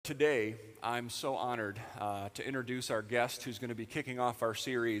Today, I'm so honored to introduce our guest who's going to be kicking off our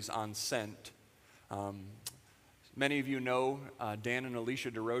series on scent. Um, Many of you know Dan and Alicia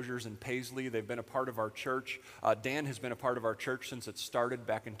DeRogers in Paisley. They've been a part of our church. Dan has been a part of our church since it started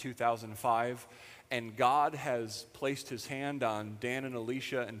back in 2005. And God has placed his hand on Dan and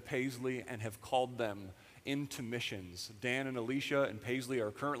Alicia and Paisley and have called them into missions. Dan and Alicia and Paisley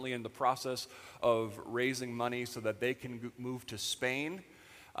are currently in the process of raising money so that they can move to Spain.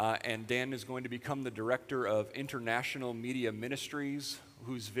 And Dan is going to become the director of International Media Ministries,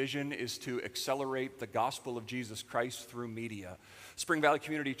 whose vision is to accelerate the gospel of Jesus Christ through media. Spring Valley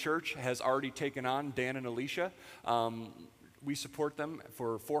Community Church has already taken on Dan and Alicia. We support them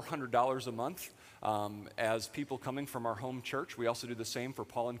for $400 a month as people coming from our home church. We also do the same for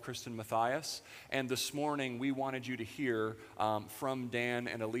Paul and Kristen Matthias. And this morning, we wanted you to hear from Dan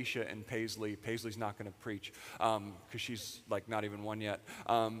and Alicia and Paisley. Paisley's not going to preach because she's not even one yet.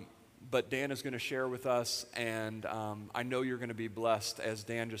 But Dan is going to share with us, and I know you're going to be blessed as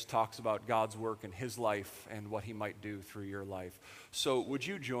Dan just talks about God's work in his life and what he might do through your life. So would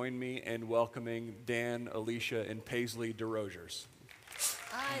you join me in welcoming Dan, Alicia, and Paisley DeRogers?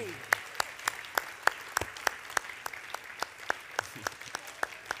 Hi.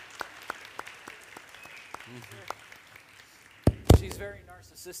 She's very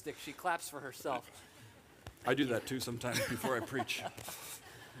narcissistic. She claps for herself. I do that too sometimes before I preach.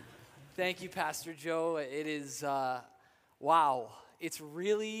 Thank you, Pastor Joe. It is, wow. It's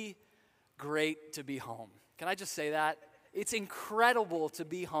really great to be home. Can I just say that? It's incredible to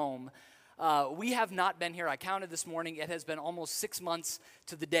be home. We have not been here. I counted this morning. It has been almost 6 months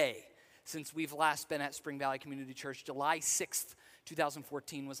to the day since we've last been at Spring Valley Community Church. July 6th,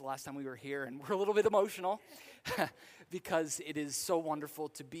 2014 was the last time we were here, and we're a little bit emotional because it is so wonderful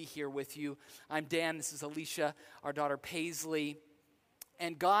to be here with you. I'm Dan. This is Alicia, our daughter Paisley.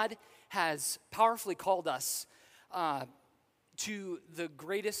 And God has powerfully called us to the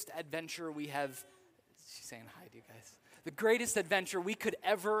greatest adventure we have. She's saying hi to you guys. The greatest adventure we could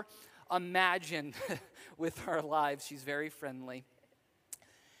ever imagine with our lives. She's very friendly.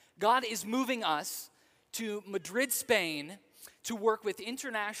 God is moving us to Madrid, Spain, to work with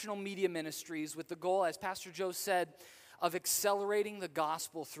International Media Ministries with the goal, as Pastor Joe said, of accelerating the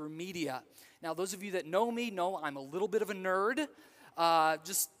gospel through media. Now, those of you that know me know I'm a little bit of a nerd.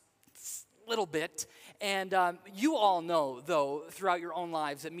 Just a little bit. And you all know, though, throughout your own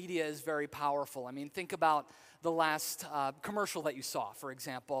lives that media is very powerful. I mean, think about the last commercial that you saw, for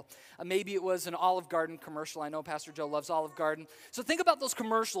example. Maybe it was an Olive Garden commercial. I know Pastor Joe loves Olive Garden. So think about those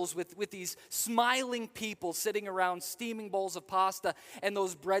commercials with these smiling people sitting around steaming bowls of pasta and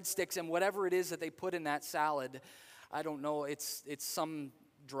those breadsticks and whatever it is that they put in that salad. I don't know, it's some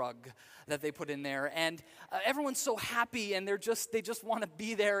drug that they put in there, and everyone's so happy, and they just want to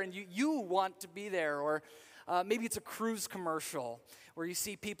be there, and you want to be there. Or maybe it's a cruise commercial where you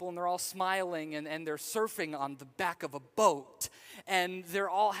see people and they're all smiling and they're surfing on the back of a boat, and they're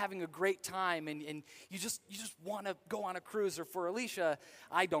all having a great time, and you just want to go on a cruise. Or for Alicia,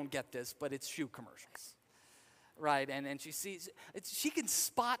 I don't get this, but it's shoe commercials. Right, and she can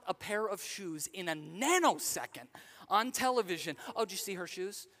spot a pair of shoes in a nanosecond on television. Oh, did you see her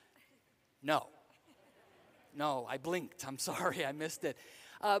shoes? No, I blinked. I'm sorry, I missed it.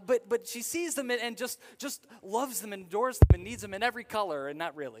 But she sees them and just loves them and adores them and needs them in every color, and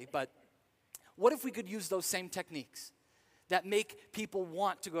not really. But what if we could use those same techniques that make people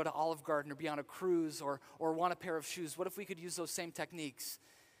want to go to Olive Garden or be on a cruise or want a pair of shoes? What if we could use those same techniques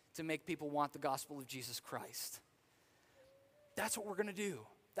to make people want the gospel of Jesus Christ? That's what we're going to do.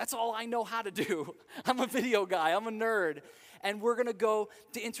 That's all I know how to do. I'm a video guy. I'm a nerd. And we're going to go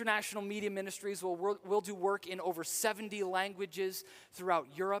to International Media Ministries. We'll do work in over 70 languages throughout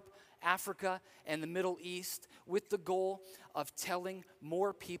Europe, Africa, and the Middle East with the goal of telling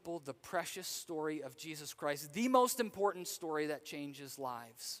more people the precious story of Jesus Christ, the most important story that changes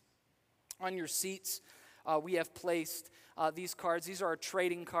lives. On your seats, we have placed these cards. These are our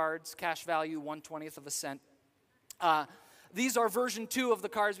trading cards, cash value 1/20th of a cent. These are version 2 of the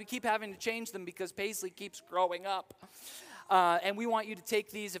cards. We keep having to change them because Paisley keeps growing up. And we want you to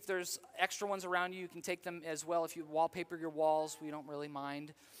take these. If there's extra ones around you, you can take them as well. If you wallpaper your walls, we don't really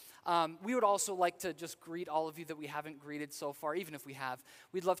mind. We would also like to just greet all of you that we haven't greeted so far, even if we have.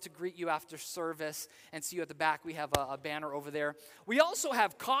 We'd love to greet you after service and see you at the back. We have a banner over there. We also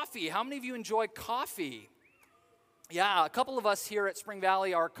have coffee. How many of you enjoy coffee? Yeah, a couple of us here at Spring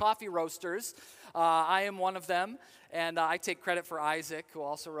Valley are coffee roasters. I am one of them, and I take credit for Isaac, who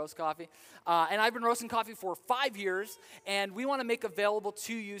also roasts coffee. And I've been roasting coffee for 5 years, and we want to make available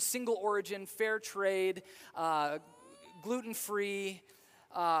to you single origin, fair trade, gluten-free,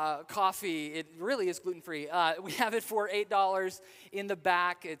 coffee. It really is gluten-free. We have it for $8 in the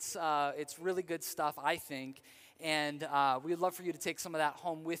back. It's really good stuff, I think. And we'd love for you to take some of that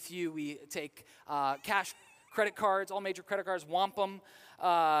home with you. We take cash, credit cards, all major credit cards, wampum.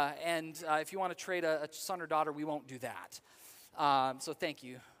 And if you want to trade a son or daughter, we won't do that. So thank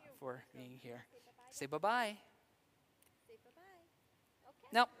you for being here. Say bye-bye. Say bye-bye. Okay.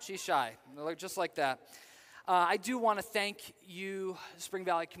 Nope, she's shy, just like that. I do want to thank you, Spring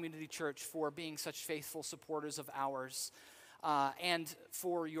Valley Community Church, for being such faithful supporters of ours and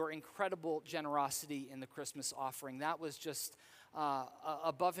for your incredible generosity in the Christmas offering. That was just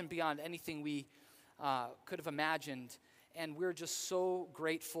above and beyond anything we could have imagined, and we're just so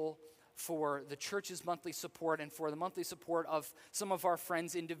grateful for the church's monthly support and for the monthly support of some of our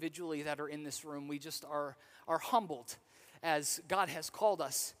friends individually that are in this room. We just are humbled as God has called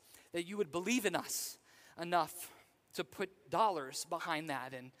us, that you would believe in us enough to put dollars behind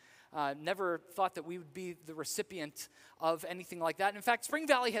that, and never thought that we would be the recipient of anything like that. In fact, Spring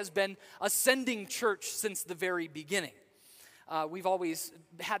Valley has been a sending church since the very beginning. We've always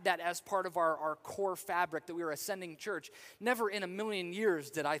had that as part of our core fabric, that we were a sending church. Never in a million years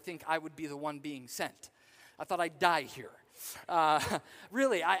did I think I would be the one being sent. I thought I'd die here.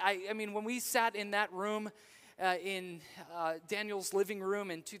 Really, I mean, when we sat in that room, in Daniel's living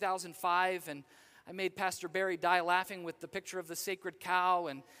room in 2005, and I made Pastor Barry die laughing with the picture of the sacred cow,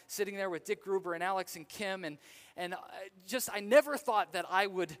 and sitting there with Dick Gruber and Alex and Kim, and I never thought that I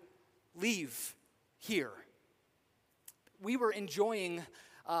would leave here. We were enjoying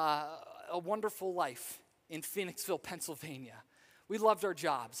a wonderful life in Phoenixville, Pennsylvania. We loved our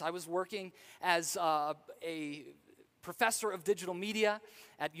jobs. I was working as a professor of digital media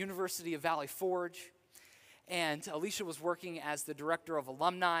at University of Valley Forge, and Alicia was working as the director of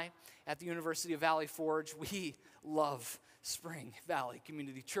alumni at the University of Valley Forge. We love Spring Valley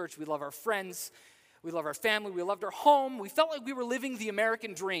Community Church. We love our friends. We love our family. We loved our home. We felt like we were living the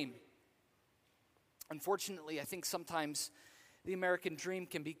American dream. Unfortunately, I think sometimes the American dream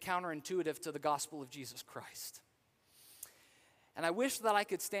can be counterintuitive to the gospel of Jesus Christ. And I wish that I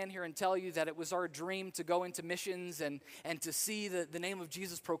could stand here and tell you that it was our dream to go into missions and to see the name of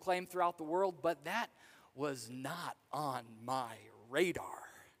Jesus proclaimed throughout the world, but that was not on my radar.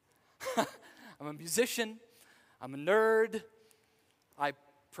 I'm a musician. I'm a nerd. I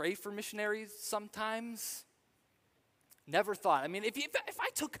pray for missionaries sometimes. Never thought. I mean, if I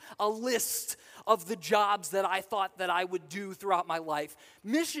took a list of the jobs that I thought that I would do throughout my life,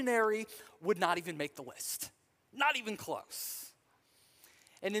 missionary would not even make the list. Not even close.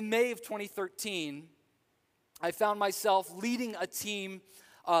 And in May of 2013, I found myself leading a team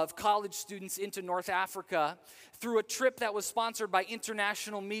of college students into North Africa through a trip that was sponsored by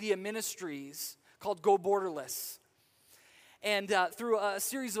International Media Ministries called Go Borderless. And through a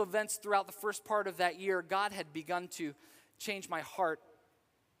series of events throughout the first part of that year, God had begun to change my heart,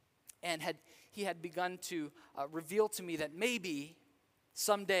 and He had begun to reveal to me that maybe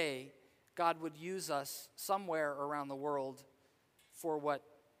someday God would use us somewhere around the world for what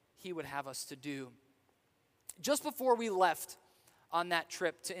He would have us to do. Just before we left on that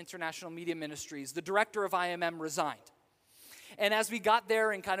trip to International Media Ministries, the director of IMM resigned. And as we got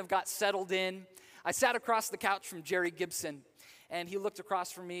there and kind of got settled in, I sat across the couch from Jerry Gibson, and he looked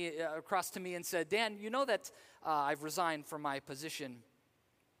across to me and said, "Dan, you know that I've resigned from my position,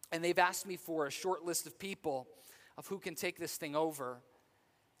 and they've asked me for a short list of people of who can take this thing over,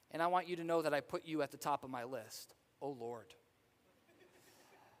 and I want you to know that I put you at the top of my list." Oh, Lord.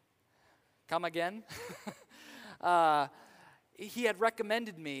 Come again? He had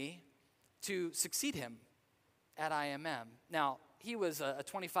recommended me to succeed him at IMM. Now, he was a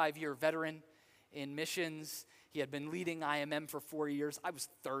 25-year veteran in missions. He had been leading IMM for 4 years. I was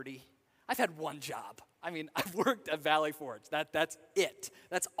 30. I've had one job. I mean, I've worked at Valley Forge. That's it.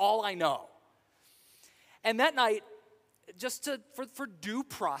 That's all I know. And that night, just for due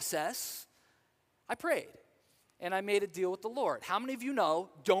process, I prayed. And I made a deal with the Lord. How many of you know,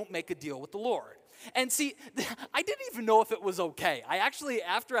 don't make a deal with the Lord? And see, I didn't even know if it was okay. I actually,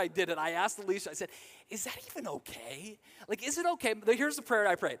 after I did it, I asked Alicia, I said, "Is that even okay? Like, is it okay?" Here's the prayer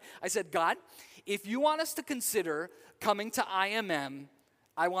I prayed. I said, "God, if you want us to consider coming to IMM,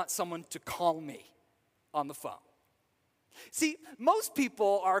 I want someone to call me on the phone." See, most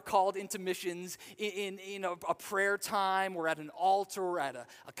people are called into missions in a prayer time or at an altar or at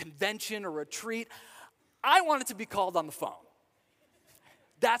a convention or retreat. I wanted to be called on the phone.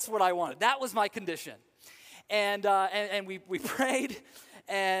 That's what I wanted. That was my condition. And we prayed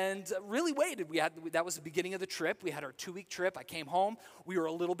and really waited. That was the beginning of the trip. We had our 2-week trip. I came home. We were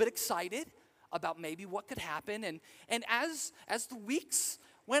a little bit excited about maybe what could happen. And as the weeks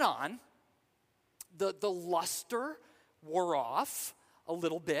went on, the luster wore off a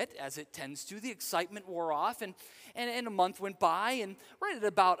little bit, as it tends to. The excitement wore off, and a month went by, and right at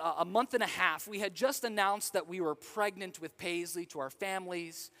about a month and a half, we had just announced that we were pregnant with Paisley to our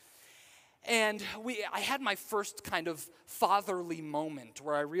families. And I had my first kind of fatherly moment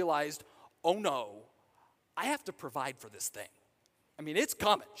where I realized, oh no, I have to provide for this thing. I mean, it's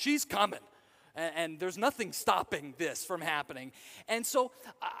coming. She's coming. And there's nothing stopping this from happening. And so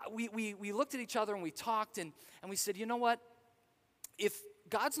we looked at each other and we talked and we said, you know what? If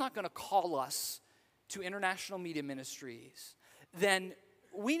God's not going to call us to international media ministries, then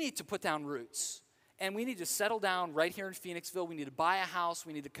we need to put down roots. And we need to settle down right here in Phoenixville. We need to buy a house.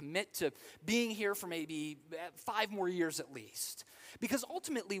 We need to commit to being here for maybe 5 more years at least. Because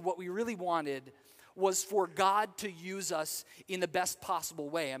ultimately what we really wanted was for God to use us in the best possible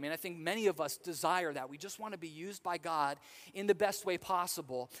way. I mean, I think many of us desire that. We just want to be used by God in the best way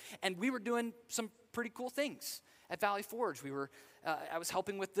possible. And we were doing some pretty cool things at Valley Forge. I was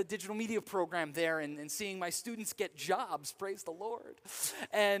helping with the digital media program there and seeing my students get jobs, praise the Lord.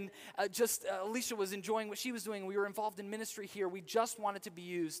 And Alicia was enjoying what she was doing. We were involved in ministry here. We just wanted to be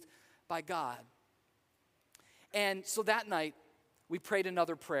used by God. And so that night, we prayed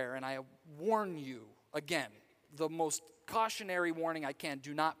another prayer, and I warn you, again, the most cautionary warning I can,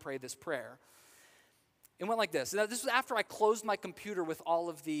 do not pray this prayer. It went like this. Now, this was after I closed my computer with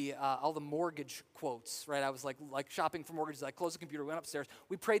all the mortgage quotes, right? I was like shopping for mortgages. I closed the computer, went upstairs.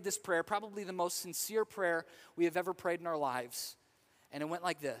 We prayed this prayer, probably the most sincere prayer we have ever prayed in our lives. And it went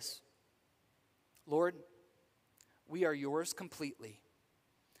like this. Lord, we are yours completely.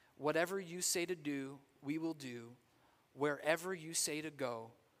 Whatever you say to do, we will do. Wherever you say to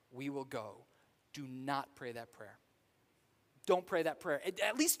go, we will go. Do not pray that prayer. Don't pray that prayer.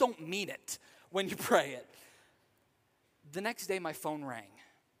 At least don't mean it when you pray it. The next day, my phone rang.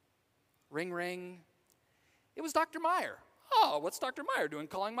 Ring, ring. It was Dr. Meyer. Oh, what's Dr. Meyer doing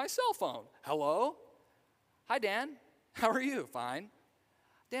calling my cell phone? Hello? Hi, Dan. How are you? Fine.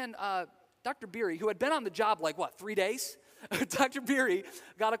 Dan, Dr. Beery, who had been on the job 3 days? Dr. Beery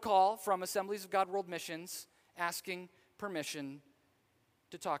got a call from Assemblies of God World Missions asking permission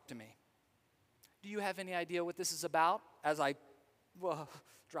to talk to me. Do you have any idea what this is about? As I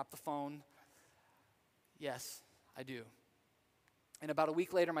drop the phone. Yes, I do. And about a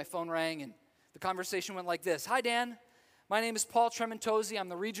week later, my phone rang, and the conversation went like this. Hi, Dan. My name is Paul Trementosi. I'm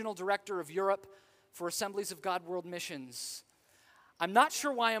the Regional Director of Europe for Assemblies of God World Missions. I'm not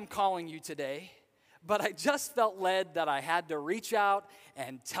sure why I'm calling you today, but I just felt led that I had to reach out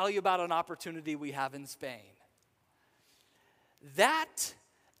and tell you about an opportunity we have in Spain. That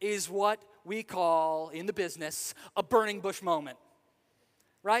is what we call in the business a burning bush moment,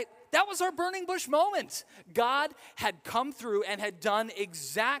 right? That was our burning bush moment. God had come through and had done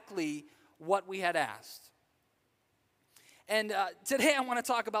exactly what we had asked. And today I want to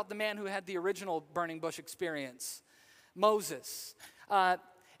talk about the man who had the original burning bush experience, Moses. As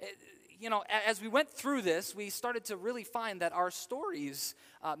we went through this, we started to really find that our stories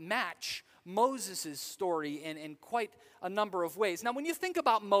match Moses' story in quite a number of ways. Now, when you think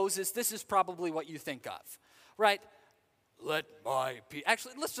about Moses, this is probably what you think of, right?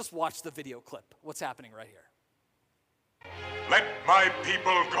 Actually, let's just watch the video clip. What's happening right here? Let my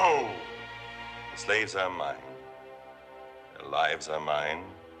people go. The slaves are mine. Their lives are mine.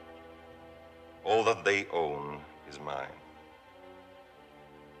 All that they own is mine.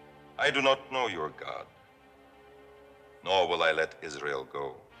 I do not know your God, nor will I let Israel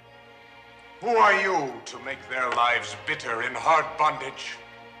go. Who are you to make their lives bitter in hard bondage?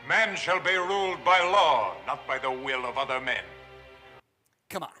 Man shall be ruled by law, not by the will of other men.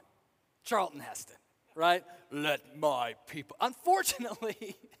 Come on, Charlton Heston, right? Let my people.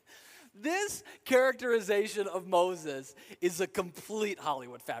 Unfortunately, this characterization of Moses is a complete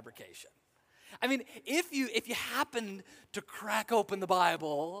Hollywood fabrication. I mean, if you happen to crack open the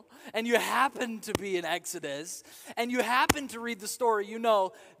Bible and you happen to be in Exodus and you happen to read the story, you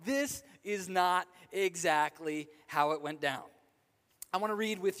know this is not exactly how it went down. I want to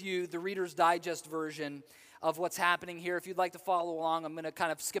read with you the Reader's Digest version of what's happening here. If you'd like to follow along, I'm going to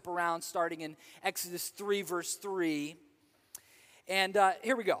kind of skip around starting in Exodus 3, verse 3. And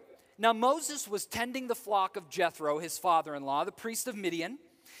here we go. Now Moses was tending the flock of Jethro, his father-in-law, the priest of Midian,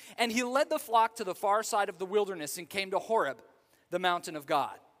 and he led the flock to the far side of the wilderness and came to Horeb, the mountain of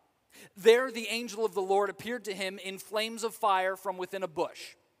God. There the angel of the Lord appeared to him in flames of fire from within a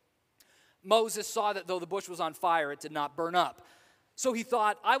bush. Moses saw that though the bush was on fire, it did not burn up. So he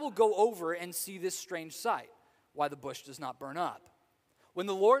thought, I will go over and see this strange sight, why the bush does not burn up. When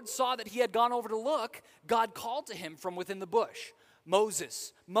the Lord saw that he had gone over to look, God called to him from within the bush,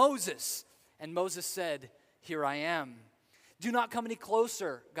 "Moses, Moses." And Moses said, "Here I am." "Do not come any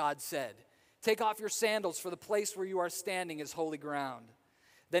closer," God said. "Take off your sandals, for the place where you are standing is holy ground."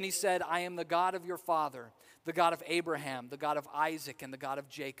 Then he said, "I am the God of your father, the God of Abraham, the God of Isaac, and the God of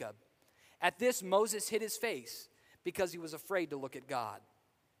Jacob." At this, Moses hid his face because he was afraid to look at God.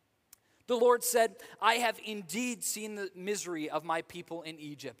 The Lord said, "I have indeed seen the misery of my people in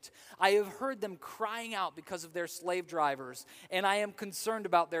Egypt. I have heard them crying out because of their slave drivers, and I am concerned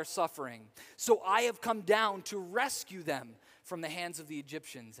about their suffering. So I have come down to rescue them from the hands of the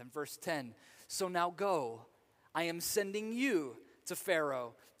Egyptians." And verse 10, "So now go, I am sending you to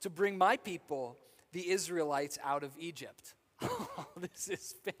Pharaoh to bring my people, the Israelites, out of Egypt." Oh, this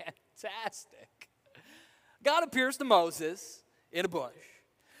is fantastic. God appears to Moses in a bush,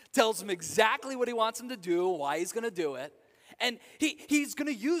 tells him exactly what he wants him to do, why he's going to do it, and he's going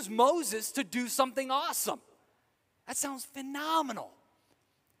to use Moses to do something awesome. That sounds phenomenal.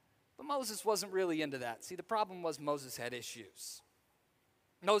 But Moses wasn't really into that. See, the problem was Moses had issues.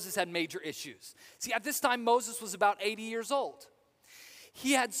 Moses had major issues. See, at this time, Moses was about 80 years old.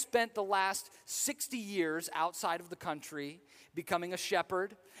 He had spent the last 60 years outside of the country becoming a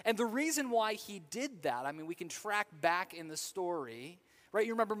shepherd. And the reason why he did that, I mean, we can track back in the story, right?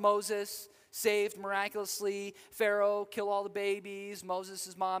 You remember Moses saved miraculously Pharaoh, kill all the babies.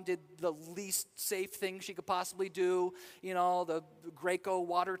 Moses' mom did the least safe thing she could possibly do. You know, the Graco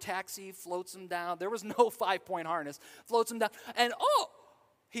water taxi floats him down. There was no 5-point harness. Floats him down. And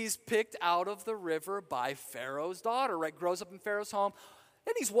he's picked out of the river by Pharaoh's daughter, right? Grows up in Pharaoh's home.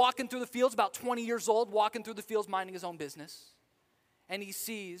 Then he's walking through the fields, about 20 years old, walking through the fields, minding his own business. And he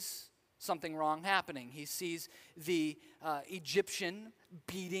sees something wrong happening. He sees the Egyptian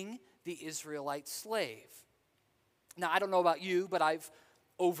beating the Israelite slave. Now, I don't know about you, but I've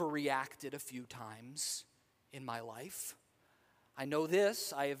overreacted a few times in my life. I know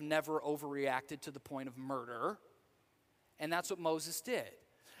this, I have never overreacted to the point of murder. And that's what Moses did.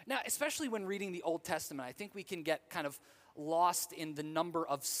 Now, especially when reading the Old Testament, I think we can get kind of lost in the number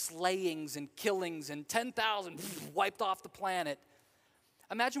of slayings and killings and 10,000 wiped off the planet.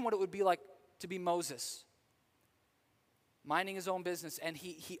 Imagine what it would be like to be Moses, minding his own business, and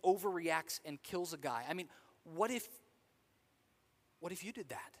he overreacts and kills a guy. I mean, what if you did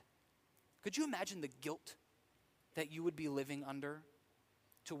that? Could you imagine the guilt that you would be living under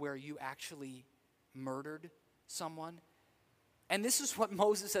to where you actually murdered someone? And this is what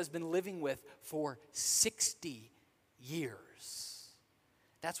Moses has been living with for 60 years.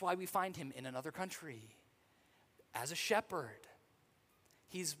 That's why we find him in another country as a shepherd.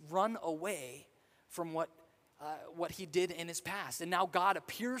 He's run away from what he did in his past. And now God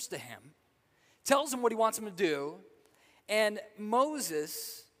appears to him, tells him what he wants him to do, and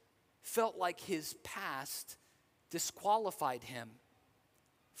Moses felt like his past disqualified him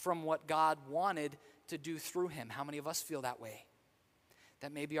from what God wanted to do through him. How many of us feel that way?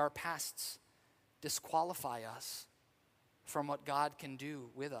 That maybe our pasts disqualify us from what God can do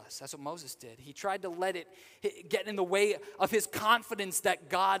with us. That's what Moses did. He tried to let it get in the way of his confidence that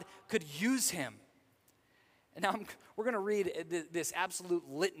God could use him. And now we're going to read this absolute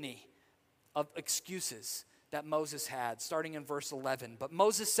litany of excuses that Moses had, starting in verse 11. But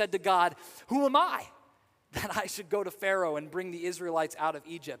Moses said to God, "Who am I that I should go to Pharaoh and bring the Israelites out of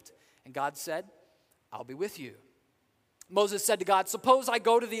Egypt?" And God said, "I'll be with you." Moses said to God, "Suppose I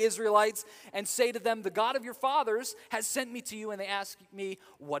go to the Israelites and say to them, 'The God of your fathers has sent me to you,' and they ask me,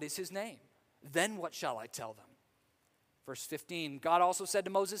 'What is his name?' Then what shall I tell them?" Verse 15, God also said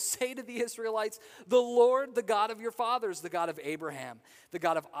to Moses, "Say to the Israelites, 'The Lord, the God of your fathers, the God of Abraham, the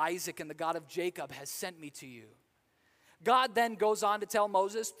God of Isaac, and the God of Jacob has sent me to you.'" God then goes on to tell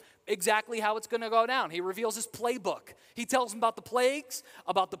Moses exactly how it's going to go down. He reveals his playbook. He tells him about the plagues,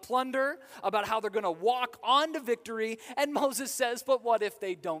 about the plunder, about how they're going to walk on to victory. And Moses says, "But what if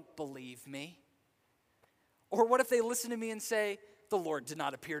they don't believe me? Or what if they listen to me and say, 'The Lord did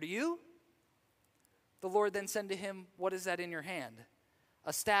not appear to you?'" The Lord then said to him, "What is that in your hand?"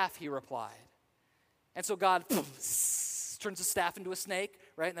 "A staff," he replied. And so God turns the staff into a snake,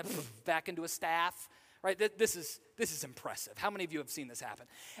 right? And then back into a staff. Right, this is impressive. How many of you have seen this happen?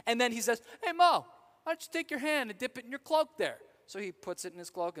 And then he says, "Hey, Mo, why don't you take your hand and dip it in your cloak there?" So he puts it in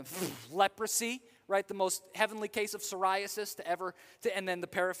his cloak, and leprosy, right, the most heavenly case of psoriasis and then the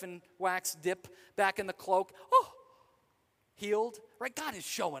paraffin wax dip back in the cloak. Healed, right? God is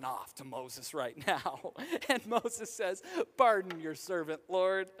showing off to Moses right now. And Moses says, "Pardon your servant,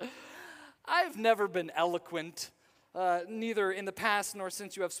 Lord. I've never been eloquent, neither in the past nor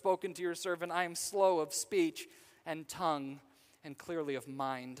since you have spoken to your servant. I am slow of speech and tongue." and clearly of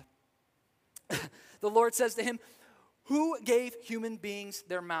mind. The Lord says to him, who gave human beings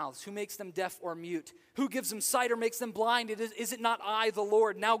their mouths? Who makes them deaf or mute? Who gives them sight or makes them blind? Is it not I, the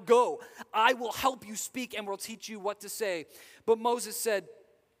Lord? Now go, I will help you speak and will teach you what to say. But Moses said,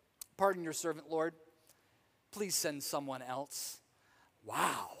 pardon your servant, Lord. Please send someone else.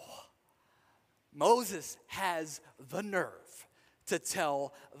 Wow. Moses has the nerve to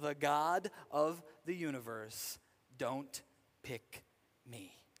tell the God of the universe, don't pick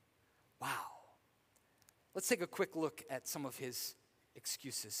me. Wow. Let's take a quick look at some of his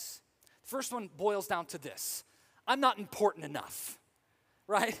excuses. The first one boils down to this. I'm not important enough,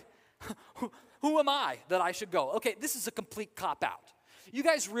 right? Who am I that I should go? Okay, this is a complete cop-out. You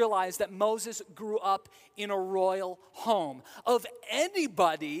guys realize that Moses grew up in a royal home. Of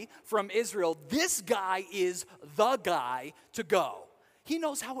anybody from Israel, this guy is the guy to go. He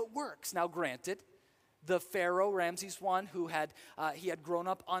knows how it works. Now, granted, the Pharaoh, Ramses I, who he had grown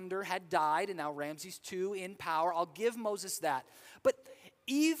up under, had died, and now Ramses II in power. I'll give Moses that. But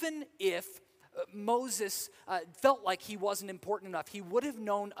even if Moses felt like he wasn't important enough, he would have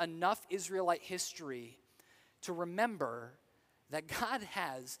known enough Israelite history to remember that God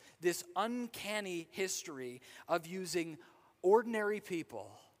has this uncanny history of using ordinary people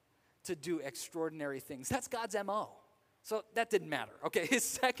to do extraordinary things. That's God's MO. So that didn't matter. Okay, his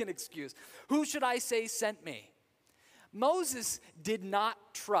second excuse. Who should I say sent me? Moses did not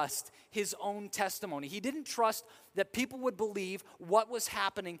trust his own testimony. He didn't trust that people would believe what was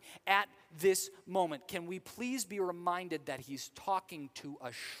happening at this moment. Can we please be reminded that he's talking to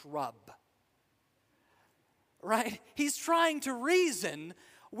a shrub? Right? He's trying to reason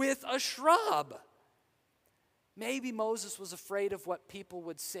with a shrub. Maybe Moses was afraid of what people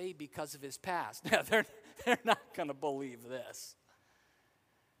would say because of his past. Now, they're not going to believe this.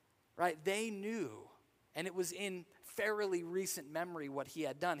 Right? They knew, and it was in fairly recent memory what he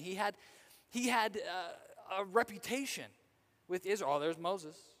had done. He had a reputation with Israel. Oh, there's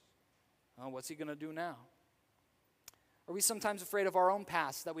Moses. Oh, what's he going to do now? Are we sometimes afraid of our own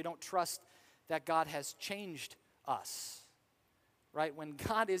past, that we don't trust that God has changed us? Right? When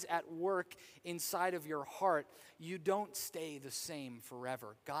God is at work inside of your heart, you don't stay the same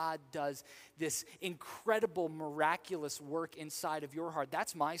forever. God does this incredible, miraculous work inside of your heart.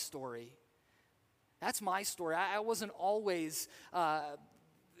 That's my story. That's my story. I wasn't always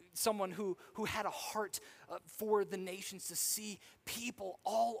someone who had a heart for the nations, to see people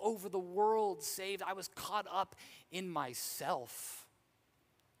all over the world saved. I was caught up in myself.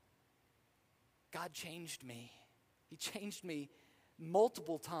 God changed me. He changed me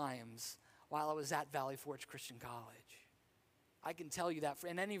multiple times while I was at Valley Forge Christian College. I can tell you that,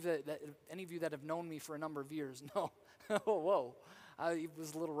 and any of you that have known me for a number of years know, I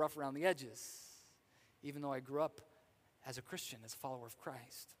was a little rough around the edges, even though I grew up as a Christian, as a follower of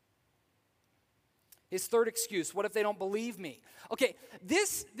Christ. His third excuse, what if they don't believe me? Okay,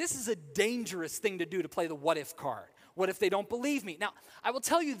 this is a dangerous thing to do, to play the what if card. What if they don't believe me? Now, I will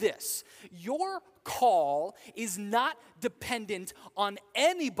tell you this. Your call is not dependent on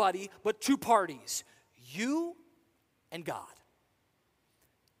anybody but two parties, you and God.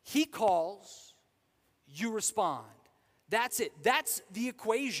 He calls, you respond. That's it. That's the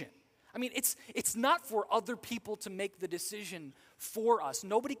equation. I mean, it's not for other people to make the decision for us.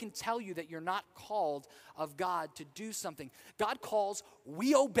 Nobody can tell you that you're not called of God to do something. God calls,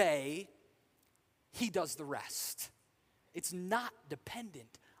 we obey, He does the rest. It's not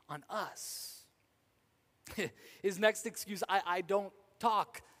dependent on us. His next excuse, I don't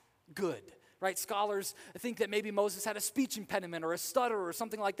talk good, right? Scholars think that maybe Moses had a speech impediment or a stutter or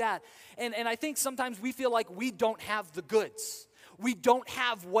something like that. And I think sometimes we feel like we don't have the goods. We don't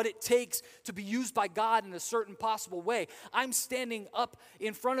have what it takes to be used by God in a certain possible way. I'm standing up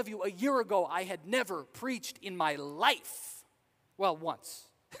in front of you. A year ago, I had never preached in my life. Well, once,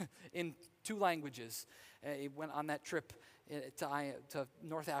 in 2 languages. Went on that trip to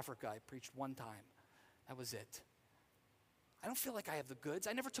North Africa. I preached one time. That was it. I don't feel like I have the goods.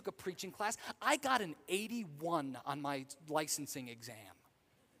 I never took a preaching class. I got an 81 on my licensing exam.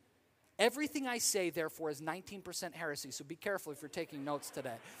 Everything I say, therefore, is 19% heresy, so be careful if you're taking notes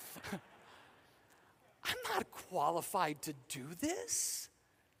today. I'm not qualified to do this.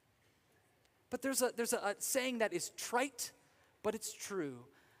 But there's a saying that is trite, but it's true.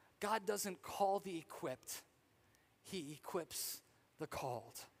 God doesn't call the equipped. He equips the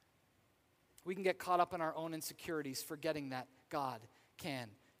called. We can get caught up in our own insecurities, forgetting that God can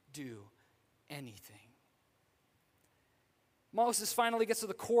do anything. Moses finally gets to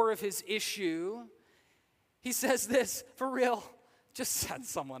the core of his issue. He says this, for real, just send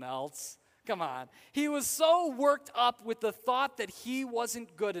someone else. Come on. He was so worked up with the thought that he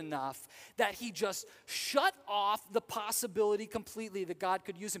wasn't good enough that he just shut off the possibility completely that God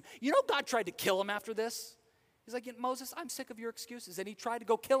could use him. You know, God tried to kill him after this. He's like, Moses, I'm sick of your excuses. And he tried to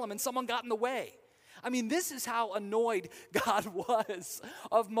go kill him, and someone got in the way. I mean, this is how annoyed God was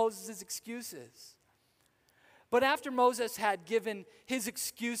of Moses' excuses. But after Moses had given his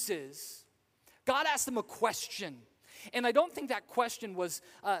excuses, God asked him a question. And I don't think that question was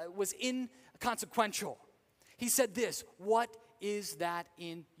inconsequential. He said this, what is that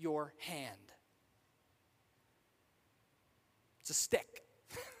in your hand? It's a stick.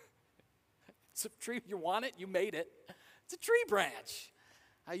 It's a tree. You want it, you made it. It's a tree branch.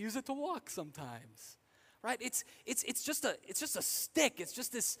 I use it to walk sometimes. Right? It's just a stick. It's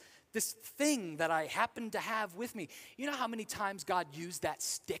just this thing that I happen to have with me. You know how many times God used that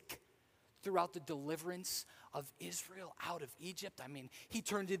stick throughout the deliverance of Israel out of Egypt? I mean, he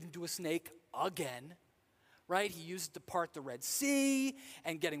turned it into a snake again, right? He used it to part the Red Sea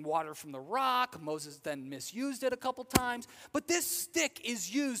and getting water from the rock. Moses then misused it a couple times. But this stick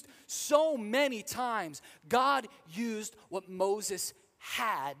is used so many times. God used what Moses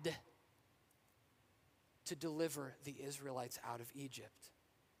had to deliver the Israelites out of Egypt.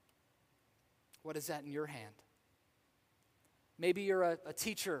 What is that in your hand? Maybe you're a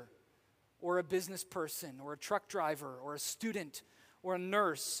teacher, or a business person, or a truck driver, or a student, or a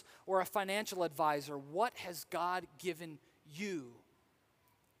nurse, or a financial advisor. What has God given you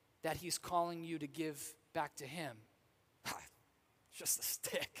that he's calling you to give back to him? Just a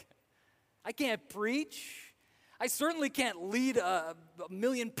stick. I can't preach. I certainly can't lead a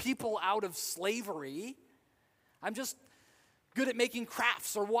million people out of slavery. I'm just good at making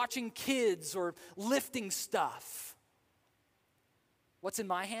crafts or watching kids or lifting stuff. What's in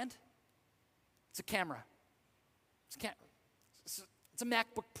my hand? It's a camera. It's a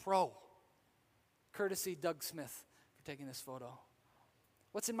MacBook Pro. Courtesy Doug Smith for taking this photo.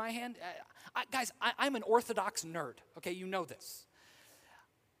 What's in my hand? Guys, I'm an Orthodox nerd. Okay, you know this.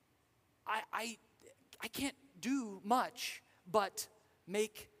 I can't do much but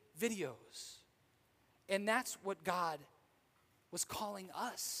make videos. And that's what God was calling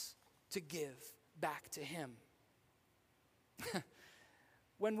us to give back to him.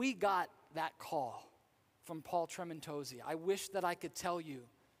 When we got that call from Paul Trementosi, I wish that I could tell you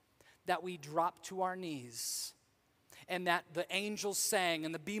that we dropped to our knees and that the angels sang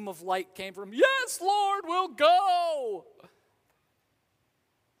and the beam of light came from, yes, Lord, we'll go.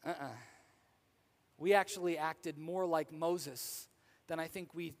 We actually acted more like Moses than I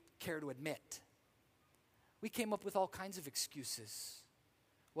think we care to admit. We came up with all kinds of excuses.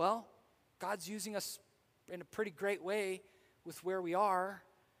 Well, God's using us in a pretty great way with where we are.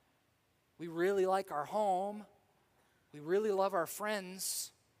 We really like our home. We really love our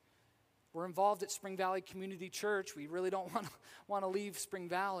friends. We're involved at Spring Valley Community Church. We really don't want to leave Spring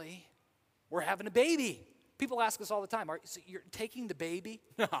Valley. We're having a baby. People ask us all the time, so you're taking the baby?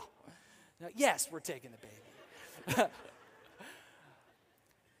 No. Yes, we're taking the baby.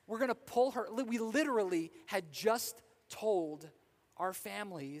 We're going to pull her. We literally had just told our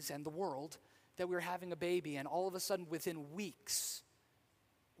families and the world that we were having a baby, and all of a sudden, within weeks,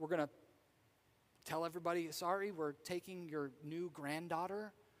 we're going to tell everybody, sorry, we're taking your new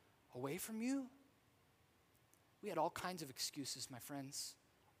granddaughter away from you. We had all kinds of excuses, my friends.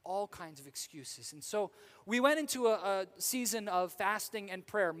 All kinds of excuses. And so we went into a season of fasting and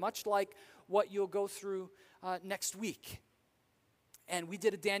prayer, much like what you'll go through next week. And we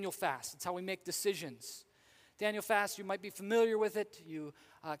did a Daniel fast. It's how we make decisions. Daniel fast, you might be familiar with it. You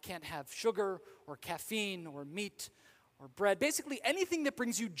can't have sugar or caffeine or meat or bread. Basically, anything that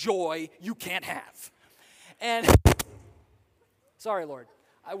brings you joy, you can't have. And sorry, Lord.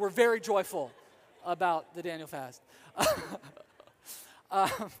 We're very joyful about the Daniel fast.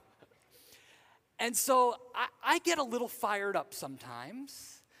 And so I get a little fired up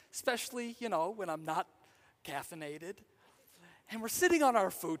sometimes, especially, when I'm not caffeinated. And we're sitting on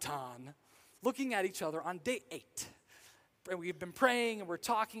our futon, looking at each other on day 8. And we've been praying and we're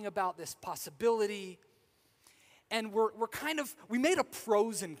talking about this possibility. And we made a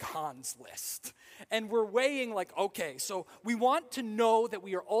pros and cons list. And we're weighing okay, so we want to know that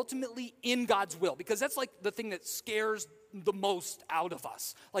we are ultimately in God's will, because that's the thing that scares the most out of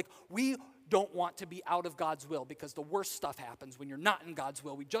us. We don't want to be out of God's will, because the worst stuff happens when you're not in God's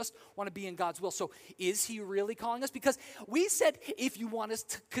will. We just want to be in God's will. So is he really calling us? Because we said if you want us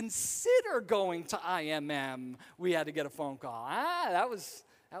to consider going to IMM, we had to get a phone call. That was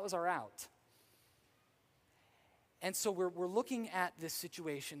our out. And so we're looking at this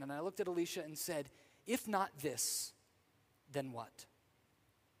situation, and I looked at Alicia and said, if not this, then what?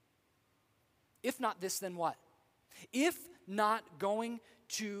 If not this, then what? If not going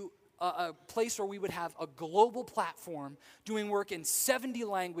to a place where we would have a global platform, doing work in 70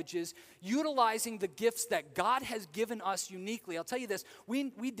 languages, utilizing the gifts that God has given us uniquely. I'll tell you this, we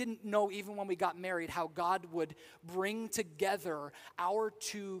didn't know even when we got married how God would bring together our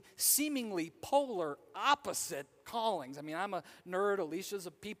two seemingly polar opposite callings. I mean, I'm a nerd, Alicia's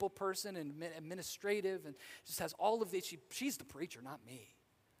a people person and administrative, and just has all of this. She's the preacher, not me.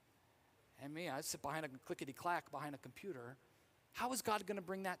 And me, I sit behind a clickety-clack behind a computer. How is God going to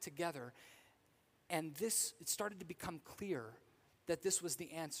bring that together? And it started to become clear that this was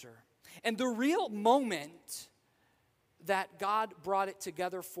the answer. And the real moment that God brought it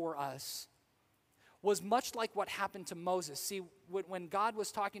together for us was much like what happened to Moses. See, when God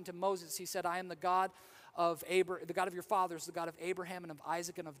was talking to Moses, he said, I am the God of the God of your fathers, the God of Abraham and of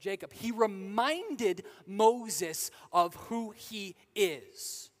Isaac and of Jacob. He reminded Moses of who he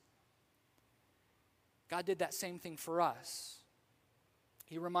is. God did that same thing for us.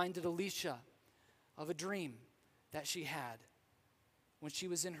 He reminded Alicia of a dream that she had when she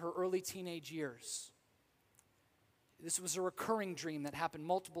was in her early teenage years. This was a recurring dream that happened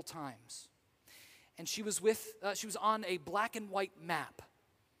multiple times. And she was on a black and white map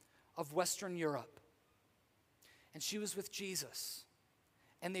of Western Europe. And she was with Jesus.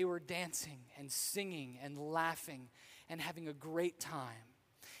 And they were dancing and singing and laughing and having a great time.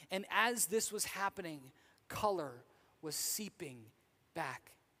 And as this was happening, color was seeping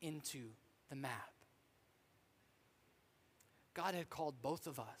back into the map. God had called both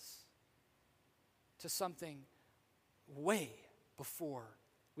of us to something way before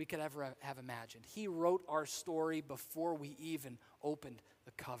we could ever have imagined. He wrote our story before we even opened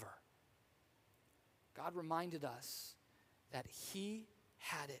the cover. God reminded us that He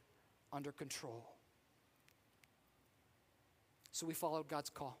had it under control. So we followed God's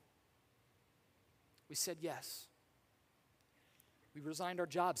call. We said yes. We resigned our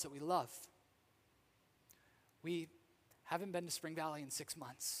jobs that we love. We haven't been to Spring Valley in 6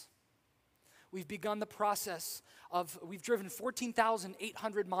 months. We've begun the process we've driven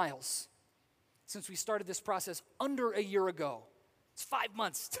 14,800 miles since we started this process under a year ago. It's 5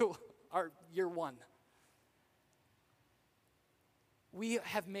 months to our year one. We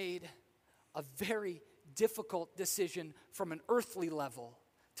have made a very difficult decision from an earthly level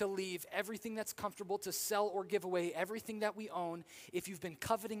to leave everything that's comfortable, to sell or give away everything that we own. If you've been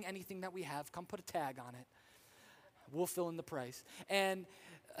coveting anything that we have, come put a tag on it. We'll fill in the price. And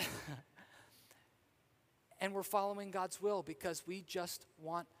we're following God's will because we just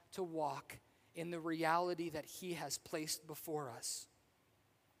want to walk in the reality that He has placed before us.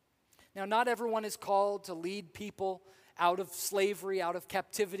 Now, not everyone is called to lead people out of slavery, out of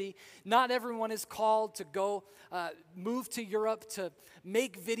captivity. Not everyone is called to go move to Europe to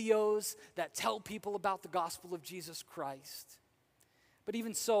make videos that tell people about the gospel of Jesus Christ. But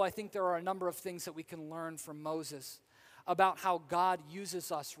even so, I think there are a number of things that we can learn from Moses about how God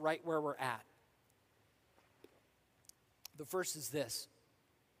uses us right where we're at. The first is this: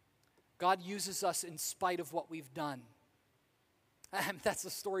 God uses us in spite of what we've done. That's the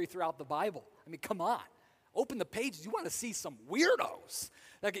story throughout the Bible. I mean, come on. Open the pages. You want to see some weirdos.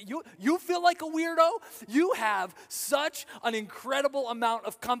 Like you feel like a weirdo? You have such an incredible amount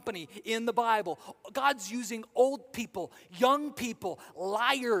of company in the Bible. God's using old people, young people,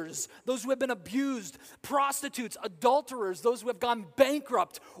 liars, those who have been abused, prostitutes, adulterers, those who have gone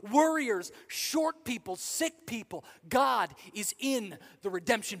bankrupt, worriers, short people, sick people. God is in the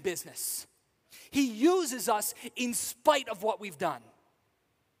redemption business. He uses us in spite of what we've done.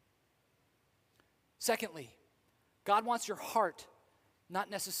 Secondly, God wants your heart,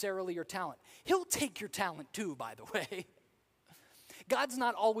 not necessarily your talent. He'll take your talent too, by the way. God's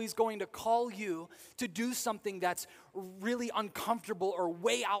not always going to call you to do something that's really uncomfortable or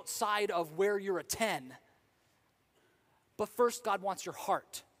way outside of where you're a 10. But first, God wants your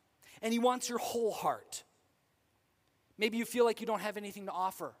heart, and He wants your whole heart. Maybe you feel like you don't have anything to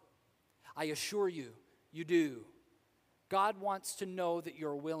offer. I assure you, you do. God wants to know that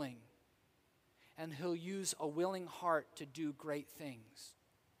you're willing. And He'll use a willing heart to do great things.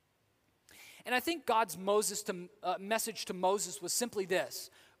 And I think God's message to Moses was simply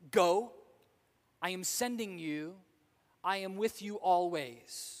this: go, I am sending you, I am with you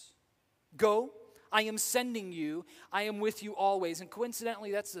always. Go, I am sending you, I am with you always. And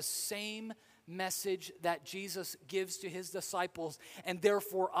coincidentally, that's the same message that Jesus gives to His disciples and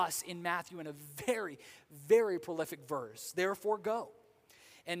therefore us in Matthew in a very, very prolific verse. Therefore, go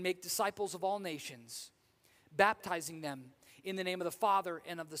and make disciples of all nations, baptizing them in the name of the Father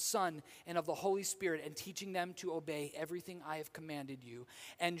and of the Son and of the Holy Spirit, and teaching them to obey everything I have commanded you.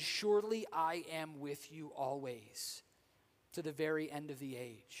 And surely I am with you always, to the very end of the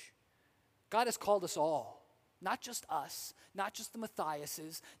age. God has called us all. Not just us, not just the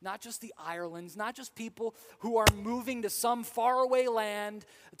Matthiases, not just the Irelands, not just people who are moving to some faraway land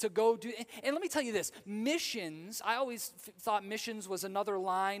to go do. And let me tell you this, missions, I always thought missions was another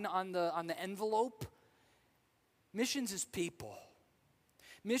line on the envelope. Missions is people.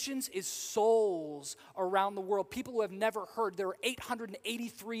 Missions is souls around the world, people who have never heard. There are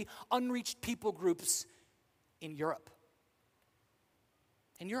 883 unreached people groups in Europe.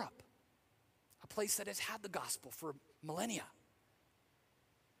 In Europe. A place that has had the gospel for millennia.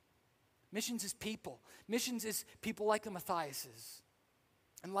 Missions is people. Missions is people like the Matthiases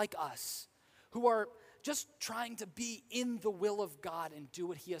and like us who are just trying to be in the will of God and do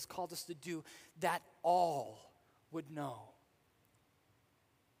what he has called us to do, that all would know.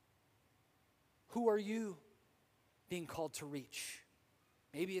 Who are you being called to reach?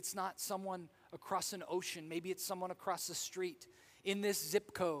 Maybe it's not someone across an ocean. Maybe it's someone across the street in this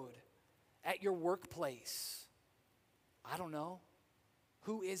zip code. At your workplace. I don't know.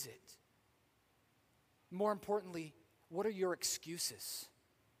 Who is it? More importantly, what are your excuses?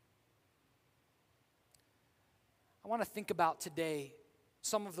 I want to think about today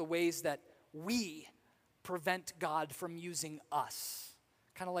some of the ways that we prevent God from using us,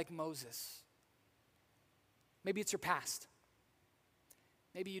 kind of like Moses. Maybe it's your past.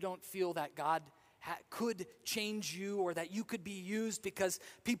 Maybe you don't feel that God could change you or that you could be used because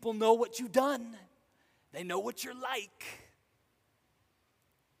people know what you've done. They know what you're like.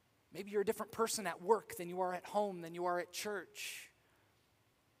 Maybe you're a different person at work than you are at home, than you are at church.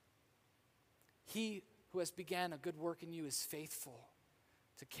 He who has began a good work in you is faithful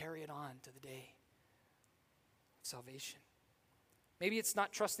to carry it on to the day of salvation. Maybe it's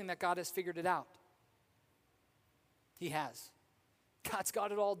not trusting that God has figured it out. He has. God's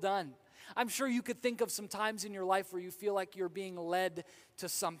got it all done. I'm sure you could think of some times in your life where you feel like you're being led to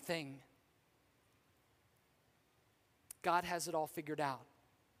something. God has it all figured out.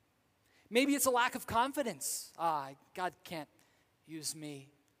 Maybe it's a lack of confidence. God can't use me.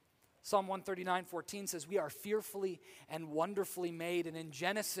 Psalm 139:14 says, we are fearfully and wonderfully made. And in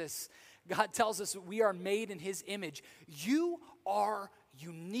Genesis, God tells us that we are made in his image. You are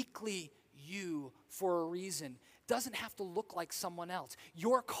uniquely you for a reason. Doesn't have to look like someone else.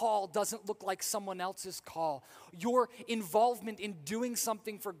 Your call doesn't look like someone else's call. Your involvement in doing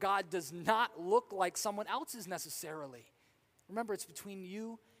something for God does not look like someone else's necessarily. Remember, it's between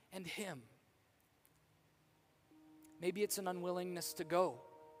you and him. Maybe it's an unwillingness to go.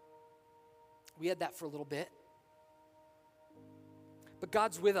 We had that for a little bit. But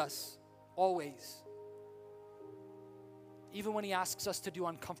God's with us always. Even when he asks us to do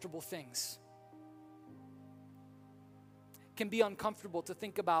uncomfortable things. Can be uncomfortable to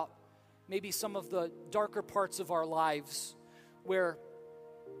think about maybe some of the darker parts of our lives where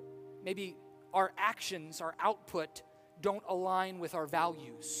maybe our actions, our output don't align with our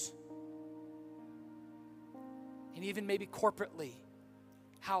values. And even maybe corporately,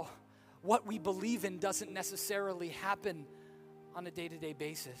 how what we believe in doesn't necessarily happen on a day-to-day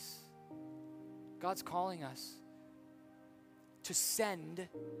basis. God's calling us to send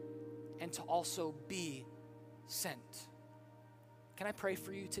and to also be sent. Can I pray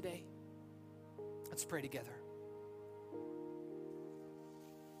for you today? Let's pray together.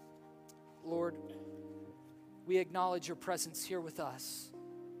 Lord, we acknowledge your presence here with us.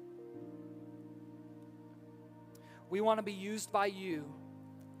 We want to be used by you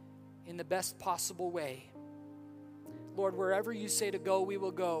in the best possible way. Lord, wherever you say to go, we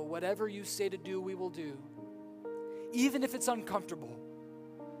will go. Whatever you say to do, we will do. Even if it's uncomfortable.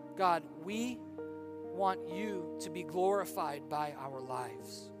 God, we want you to be glorified by our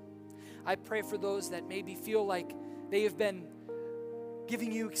lives. I pray for those that maybe feel like they have been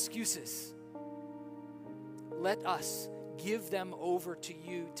giving you excuses. Let us give them over to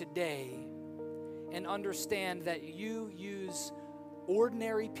you today and understand that you use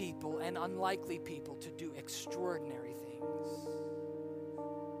ordinary people and unlikely people to do extraordinary things.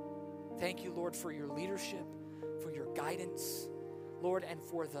 Thank you, Lord, for your leadership, for your guidance, Lord, and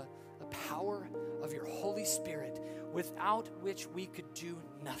for the power of your Holy Spirit, without which we could do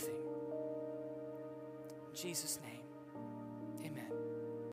nothing. In Jesus' name.